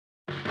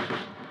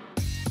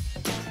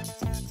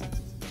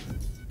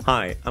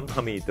Hi, I'm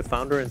Hamid, the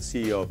founder and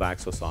CEO of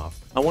Axosoft.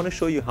 I want to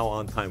show you how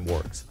OnTime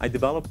works. I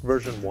developed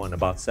version 1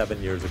 about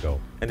 7 years ago,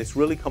 and it's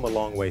really come a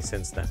long way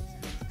since then.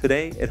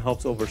 Today, it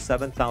helps over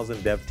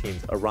 7,000 dev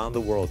teams around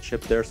the world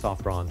ship their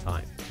software on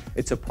time.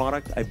 It's a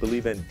product I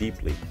believe in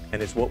deeply,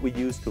 and it's what we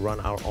use to run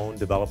our own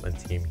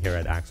development team here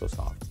at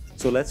Axosoft.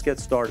 So let's get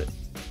started.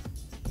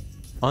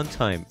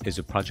 OnTime is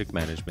a project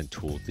management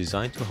tool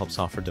designed to help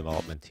software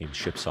development teams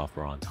ship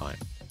software on time.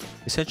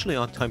 Essentially,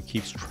 OnTime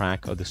keeps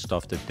track of the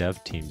stuff that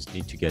dev teams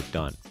need to get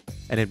done,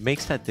 and it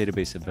makes that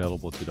database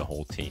available to the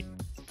whole team.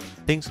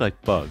 Things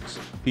like bugs,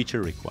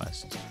 feature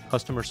requests,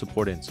 customer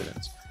support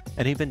incidents,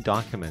 and even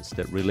documents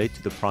that relate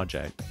to the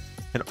project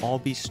can all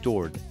be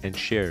stored and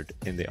shared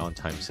in the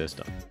OnTime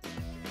system.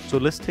 So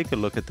let's take a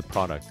look at the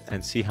product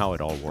and see how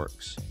it all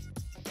works.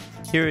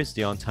 Here is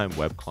the OnTime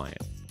web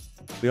client.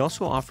 We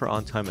also offer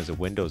OnTime as a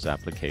Windows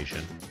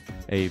application,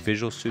 a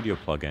Visual Studio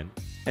plugin,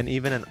 and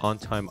even an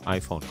OnTime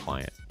iPhone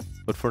client.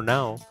 But for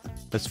now,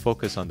 let's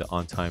focus on the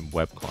OnTime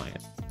web client.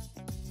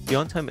 The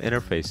OnTime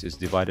interface is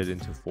divided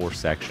into 4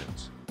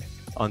 sections.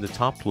 On the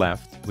top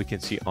left, we can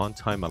see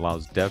OnTime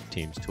allows dev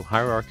teams to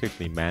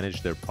hierarchically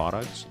manage their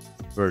products,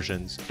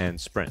 versions, and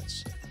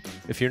sprints.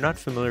 If you're not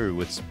familiar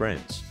with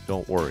sprints,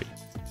 don't worry.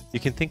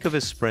 You can think of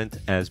a sprint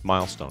as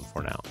milestone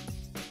for now.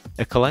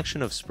 A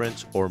collection of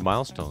sprints or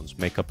milestones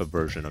make up a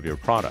version of your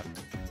product.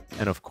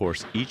 And of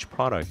course, each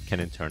product can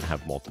in turn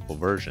have multiple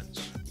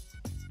versions.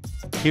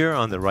 Here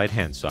on the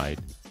right-hand side,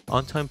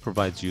 OnTime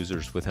provides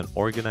users with an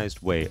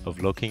organized way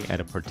of looking at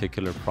a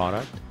particular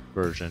product,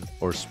 version,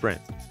 or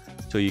sprint.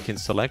 So you can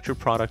select your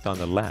product on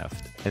the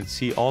left and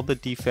see all the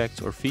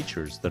defects or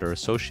features that are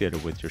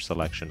associated with your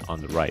selection on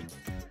the right.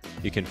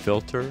 You can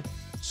filter,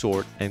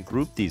 sort, and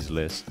group these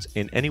lists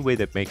in any way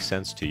that makes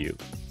sense to you.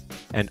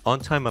 And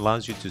OnTime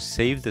allows you to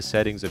save the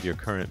settings of your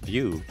current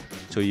view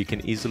so you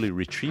can easily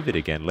retrieve it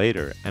again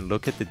later and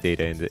look at the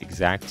data in the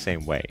exact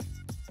same way.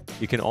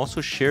 You can also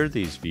share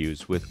these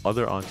views with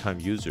other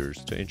OnTime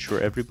users to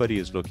ensure everybody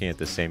is looking at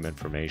the same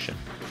information.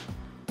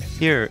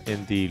 Here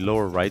in the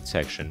lower right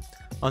section,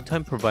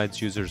 OnTime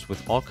provides users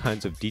with all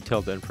kinds of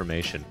detailed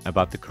information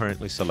about the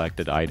currently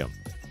selected item.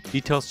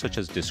 Details such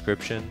as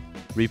description,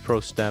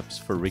 repro steps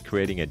for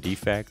recreating a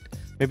defect,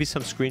 maybe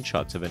some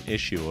screenshots of an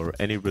issue or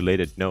any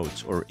related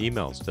notes or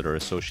emails that are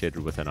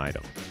associated with an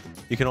item.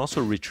 You can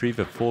also retrieve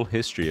a full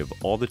history of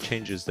all the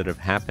changes that have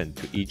happened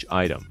to each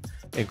item,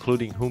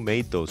 including who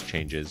made those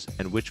changes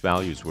and which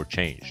values were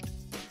changed.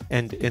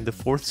 And in the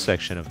 4th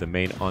section of the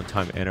main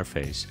OnTime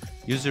interface,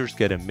 users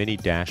get a mini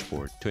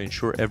dashboard to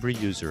ensure every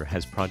user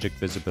has project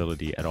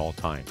visibility at all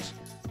times.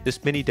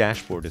 This mini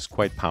dashboard is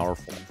quite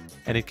powerful,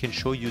 and it can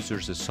show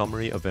users a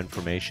summary of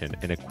information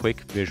in a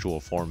quick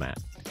visual format.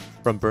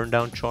 From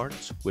burndown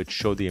charts, which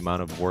show the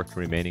amount of work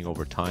remaining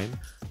over time,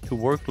 to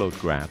workload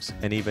graphs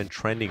and even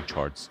trending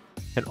charts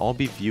can all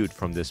be viewed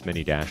from this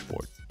mini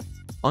dashboard.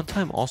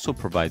 OnTime also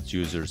provides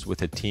users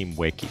with a team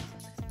wiki.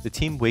 The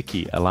team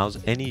wiki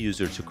allows any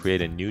user to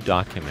create a new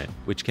document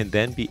which can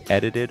then be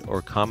edited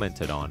or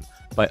commented on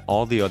by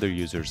all the other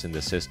users in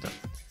the system.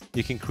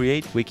 You can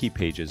create wiki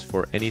pages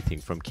for anything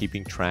from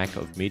keeping track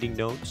of meeting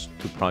notes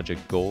to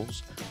project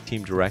goals,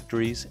 team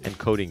directories, and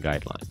coding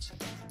guidelines.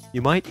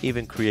 You might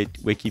even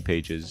create wiki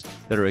pages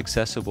that are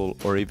accessible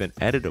or even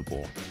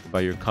editable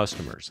by your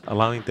customers,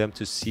 allowing them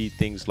to see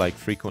things like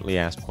frequently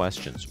asked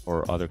questions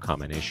or other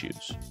common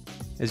issues.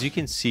 As you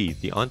can see,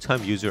 the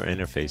OnTime user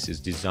interface is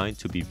designed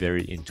to be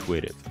very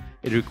intuitive.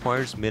 It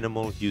requires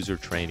minimal user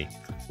training,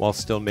 while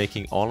still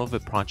making all of a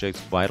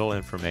project's vital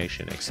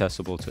information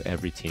accessible to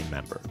every team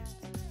member.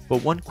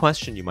 But one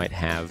question you might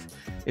have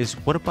is,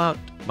 what about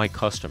my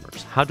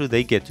customers? How do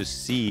they get to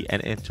see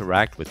and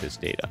interact with this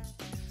data?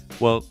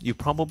 Well, you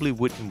probably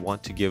wouldn't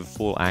want to give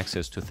full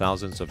access to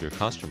thousands of your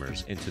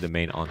customers into the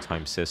main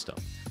OnTime system,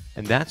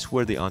 and that's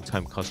where the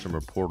OnTime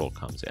Customer Portal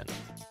comes in.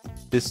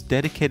 This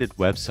dedicated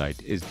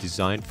website is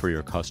designed for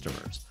your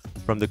customers.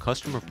 From the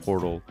Customer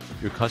Portal,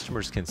 your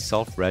customers can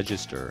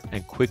self-register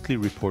and quickly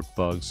report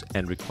bugs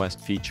and request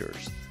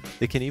features.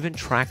 They can even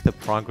track the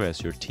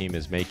progress your team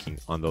is making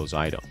on those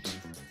items.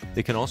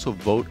 They can also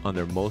vote on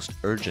their most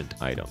urgent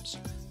items,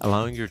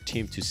 allowing your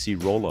team to see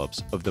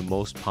roll-ups of the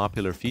most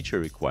popular feature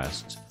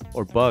requests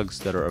or bugs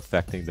that are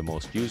affecting the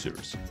most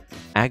users.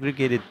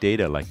 Aggregated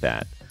data like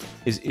that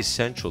is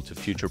essential to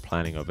future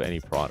planning of any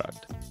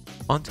product.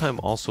 OnTime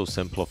also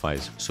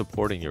simplifies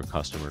supporting your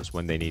customers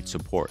when they need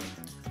support.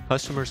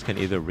 Customers can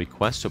either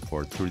request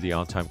support through the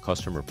OnTime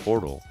Customer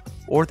Portal,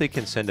 or they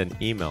can send an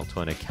email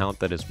to an account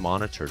that is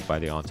monitored by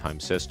the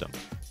OnTime system.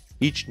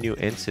 Each new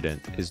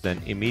incident is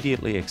then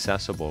immediately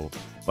accessible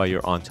by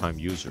your OnTime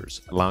users,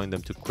 allowing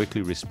them to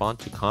quickly respond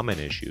to common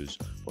issues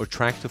or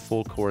track the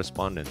full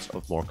correspondence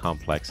of more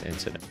complex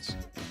incidents.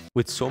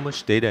 With so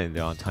much data in the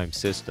OnTime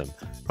system,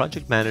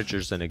 project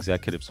managers and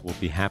executives will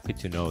be happy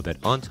to know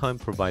that OnTime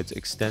provides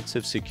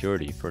extensive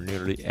security for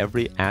nearly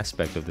every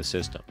aspect of the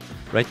system,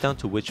 right down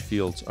to which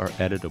fields are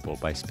editable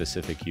by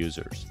specific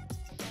users.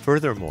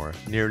 Furthermore,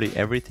 nearly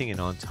everything in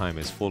OnTime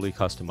is fully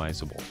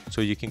customizable, so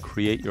you can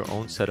create your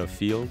own set of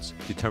fields,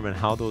 determine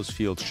how those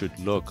fields should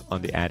look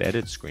on the Add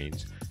Edit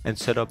screens, and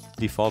set up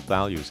default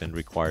values and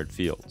required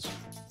fields.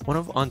 One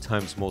of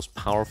OnTime's most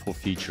powerful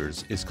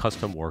features is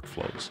custom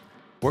workflows.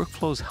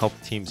 Workflows help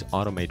teams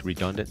automate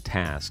redundant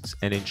tasks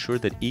and ensure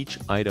that each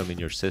item in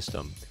your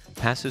system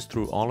passes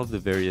through all of the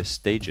various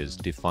stages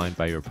defined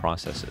by your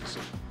processes.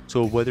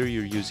 So whether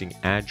you're using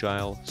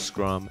Agile,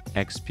 Scrum,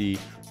 XP,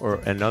 or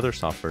another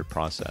software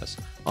process,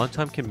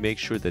 OnTime can make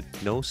sure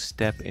that no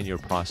step in your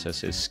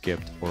process is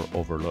skipped or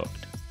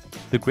overlooked.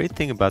 The great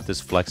thing about this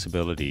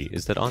flexibility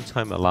is that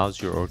OnTime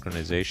allows your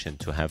organization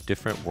to have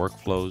different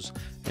workflows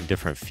and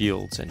different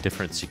fields and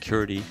different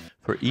security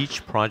for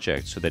each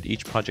project so that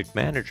each project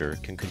manager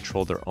can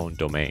control their own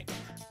domain.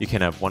 You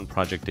can have one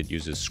project that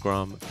uses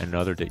Scrum,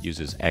 another that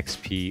uses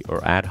XP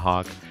or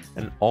adhoc,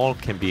 and all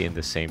can be in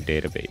the same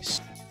database.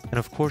 And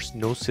of course,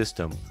 no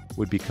system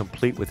would be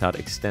complete without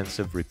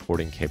extensive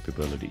reporting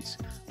capabilities.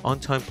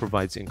 OnTime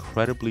provides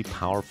incredibly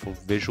powerful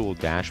visual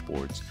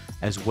dashboards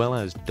as well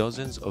as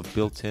dozens of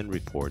built-in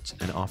reports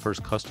and offers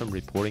custom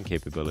reporting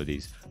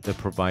capabilities that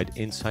provide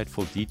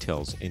insightful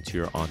details into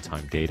your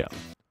OnTime data.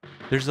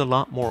 There's a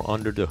lot more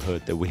under the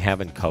hood that we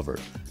haven't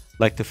covered,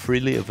 like the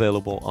freely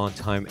available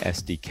OnTime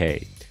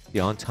SDK, the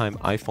OnTime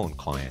iPhone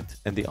client,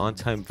 and the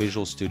OnTime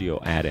Visual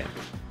Studio add-in.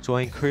 So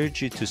I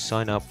encourage you to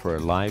sign up for a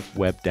live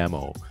web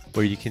demo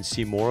where you can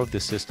see more of the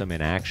system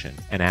in action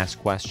and ask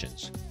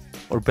questions.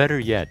 Or better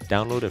yet,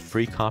 download a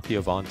free copy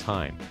of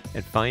OnTime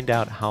and find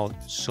out how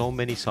so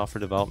many software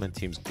development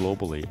teams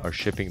globally are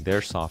shipping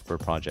their software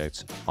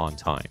projects on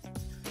time.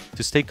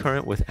 To stay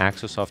current with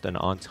Axosoft and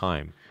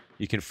OnTime,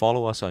 you can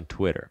follow us on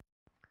Twitter.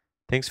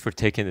 Thanks for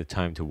taking the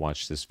time to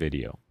watch this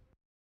video.